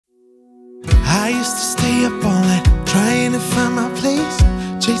I used to stay up all night trying to find my place,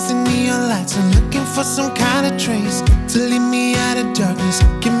 chasing neon lights and looking for some kind of trace to lead me out of darkness,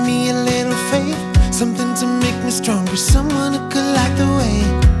 give me a little faith, something to make me stronger, someone who could light the way.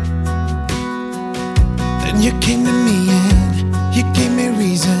 Then you came to me and you gave me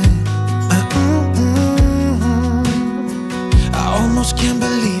reason. I almost can't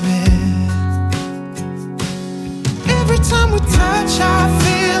believe it. Every time we touch, I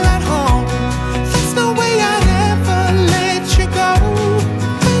feel at home. There's no way I'd ever let you go.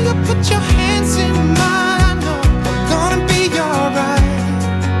 When you put your hands in mine, I know I'm gonna be alright.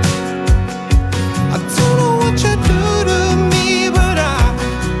 I don't know what you do to me, but I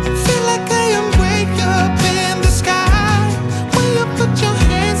feel like I am way up in the sky. When you put your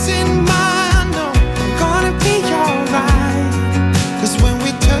hands in mine, I know I'm gonna be alright. 'Cause when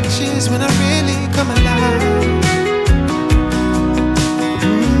we touch is when I really come alive.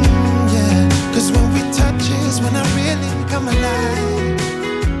 When I really come alive.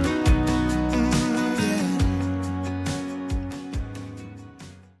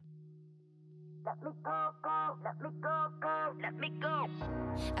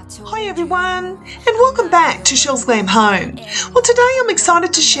 Hi everyone, and welcome back to Chelle's Glam Home. Well, today I'm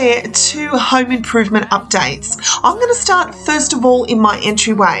excited to share 2 home improvement updates. I'm going to start first of all in my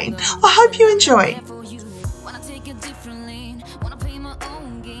entryway. I hope you enjoy.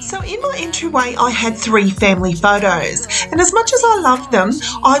 So in my entryway I had 3 family photos, and as much as I loved them,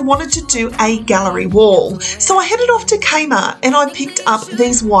 I wanted to do a gallery wall. So I headed off to Kmart and I picked up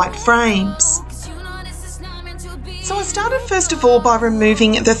these white frames. So I started first of all by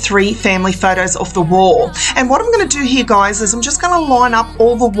removing the 3 family photos off the wall. And what I'm going to do here, guys, is I'm just going to line up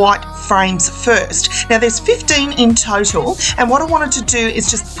all the white frames first. Now there's 15 in total, and what I wanted to do is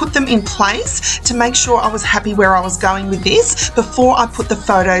just put them in place to make sure I was happy where I was going with this before I put the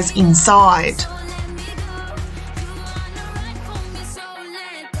photos inside.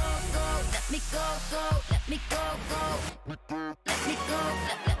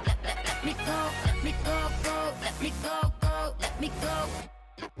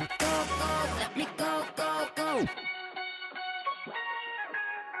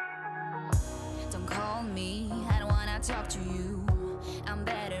 Don't call me, I don't wanna talk to you. I'm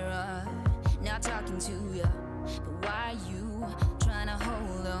better off not talking to you. But why you trying to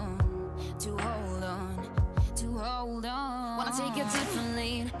hold on, to hold on, to hold on? Wanna take a different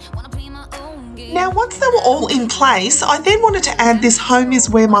lane, wanna play my own game. Now once they were all in place, I then wanted to add this "Home is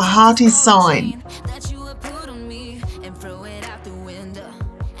where my heart is" sign. That you would put on me and throw it out the window.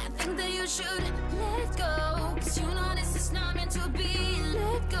 I think that you should let go, 'cause you know this is not meant to be.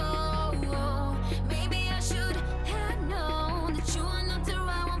 Let go. Maybe I should have known that you are not the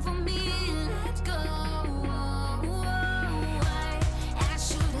right one for me. Let go. I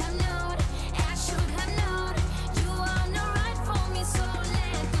should have known, I should have known you are not right for me. So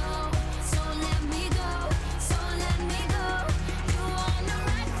let go, so let me go, so let me go. You are not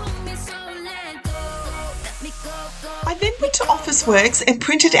right for me, so let go. Let me go, go. I then went to Officeworks and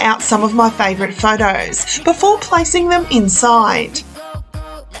printed out some of my favourite photos before placing them inside.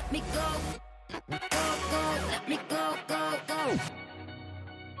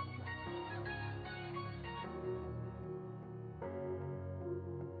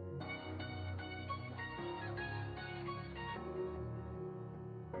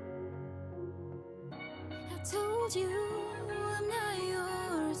 I told you I'm not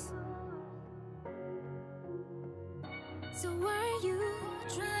yours, so why are you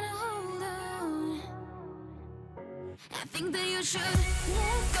trying to hold on? I think that you should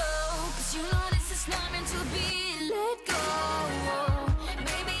let go, 'cause you know this is not meant to be. Let go.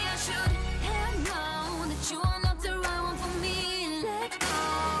 Maybe I should have known that you are not the right one for me. Let go.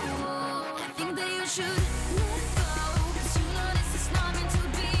 I think that you should let go, 'cause you know this is not meant to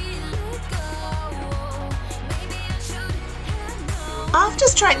be. Let go. Maybe I should have known. After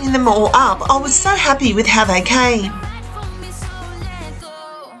straightening them all up, I was so happy with how they came. Right for me, so let go.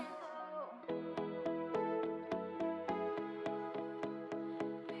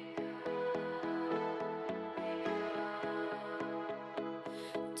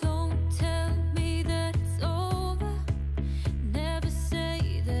 Don't tell me that it's over. Never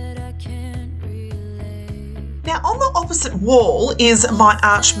say that I can't relate. Now on the opposite wall is my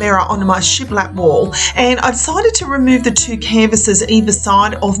arch mirror on my shiplap wall, and I decided to remove the 2 canvases either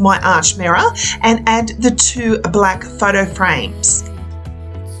side of my arch mirror and add the 2 black photo frames.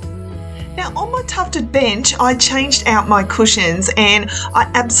 Now on my tufted bench I changed out my cushions, and I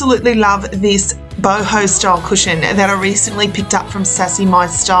absolutely love this boho style cushion that I recently picked up from Sassy My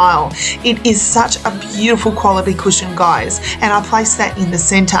Style. It is such a beautiful quality cushion, guys, and I placed that in the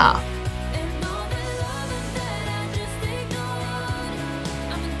centre. And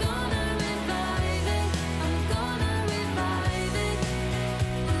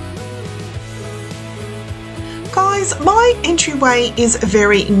Guys, my entryway is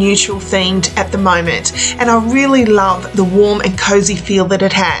very neutral themed at the moment, and I really love the warm and cozy feel that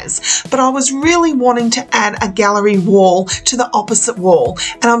it has. But I was really wanting to add a gallery wall to the opposite wall,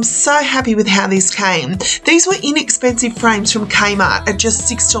 and I'm so happy with how this came. These were inexpensive frames from Kmart at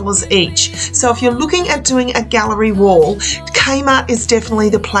just $6 each. So if you're looking at doing a gallery wall, Kmart is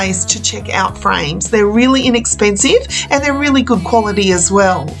definitely the place to check out frames. They're really inexpensive and they're really good quality as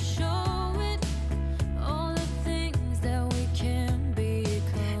well.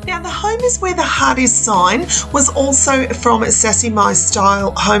 Now the Home is Where the Heart Is sign was also from Sassy My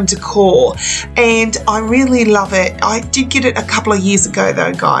Style Home Decor, and I really love it. I did get it a couple of years ago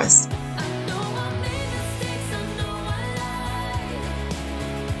though, guys.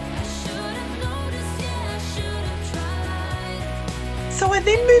 So I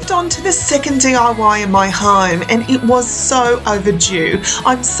then moved on to the second DIY in my home, and it was so overdue.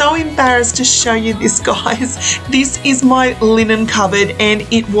 I'm so embarrassed to show you this, guys. This is my linen cupboard, and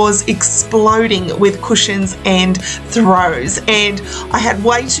it was exploding with cushions and throws, and I had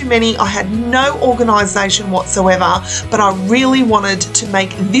way too many. I had no organisation whatsoever, but I really wanted to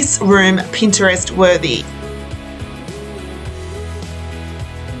make this room Pinterest worthy.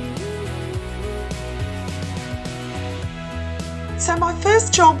 So my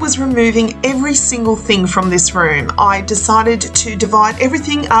first job was removing every single thing from this room. I decided to divide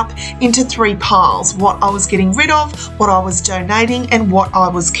everything up into 3 piles: what I was getting rid of, what I was donating, and what I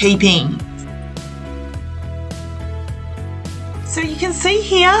was keeping. So you can see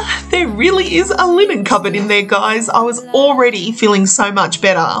here, there really is a linen cupboard in there, guys. I was already feeling so much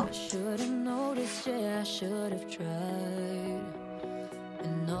better.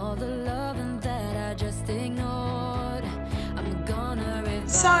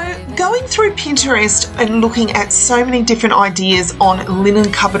 So going through Pinterest and looking at so many different ideas on linen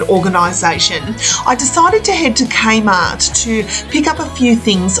cupboard organisation, I decided to head to Kmart to pick up a few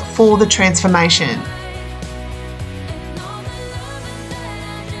things for the transformation.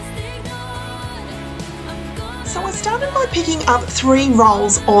 So I started by picking up 3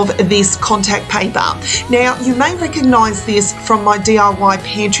 rolls of this contact paper. Now you may recognise this from my DIY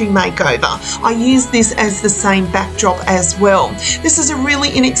pantry makeover. I use this as the same backdrop as well. This is a really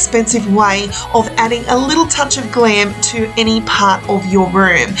inexpensive way of adding a little touch of glam to any part of your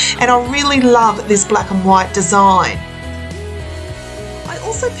room, and I really love this black and white design. I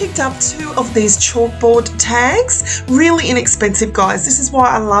also picked up 2 of these chalkboard tags, really inexpensive, guys. This is why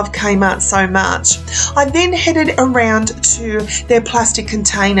I love Kmart so much. I then headed around to their plastic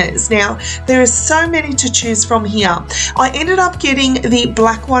containers. Now there are so many to choose from here. I ended up getting the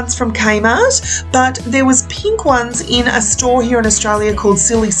black ones from Kmart, but there was pink ones in a store here in Australia called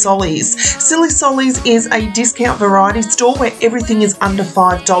Silly Sollies. Silly Sollies is a discount variety store where everything is under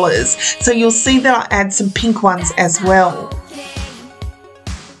 $5. So you'll see that I add some pink ones as well.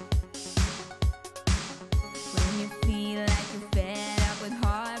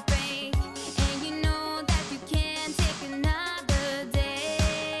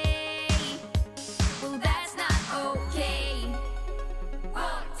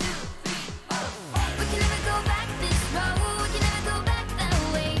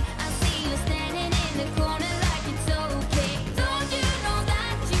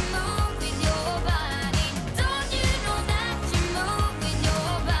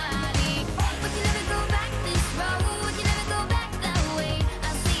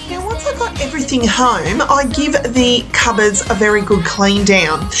 Everything home, I give the cupboards a very good clean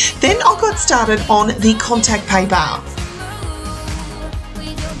down. Then I got started on the contact paper.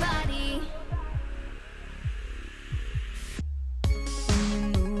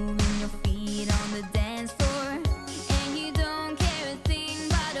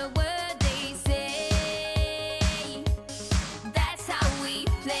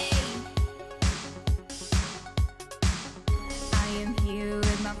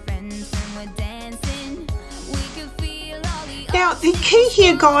 Now the key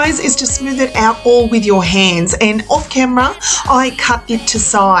here, guys, is to smooth it out all with your hands, and off camera I cut it to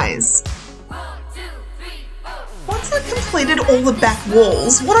size. Once I completed all the back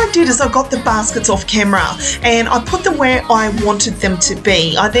walls, what I did is I got the baskets off camera and I put them where I wanted them to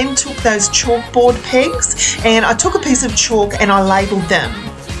be. I then took those chalkboard pegs and I took a piece of chalk and I labelled them.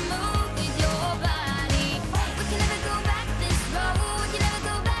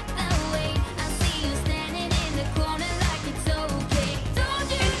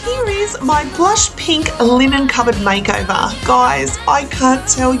 is my blush pink linen covered makeover. Guys, I can't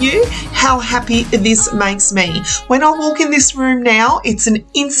tell you how happy this makes me. When I walk in this room now, it's an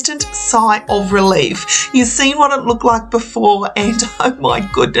instant sigh of relief. You've seen what it looked like before, and oh my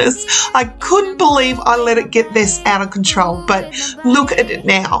goodness, I couldn't believe I let it get this out of control. But look at it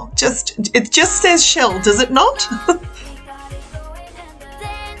now. It just says Chelle, does it not?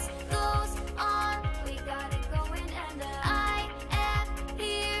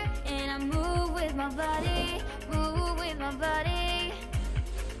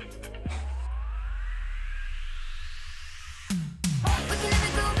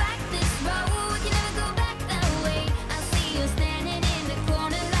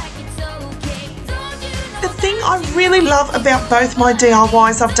 The thing I really love about both my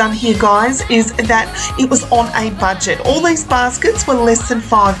DIYs I've done here, guys, is that it was on a budget. All these baskets were less than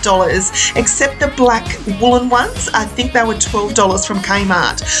 $5, except the black woolen ones. I think they were $12 from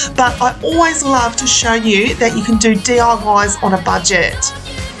Kmart. But I always love to show you that you can do DIYs on a budget.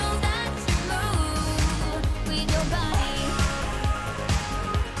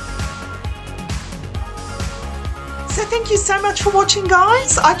 So thank you so much for watching,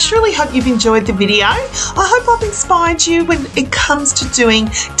 guys. I truly hope you've enjoyed the video. I hope I've inspired you when it comes to doing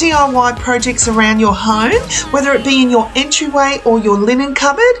DIY projects around your home, whether it be in your entryway or your linen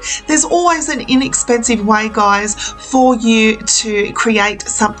cupboard. There's always an inexpensive way, guys, for you to create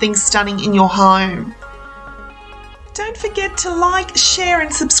something stunning in your home. Don't forget to like, share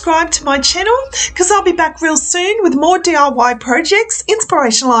and subscribe to my channel, because I'll be back real soon with more DIY projects,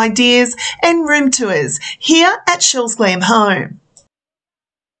 inspirational ideas and room tours here at Chellesglamhome.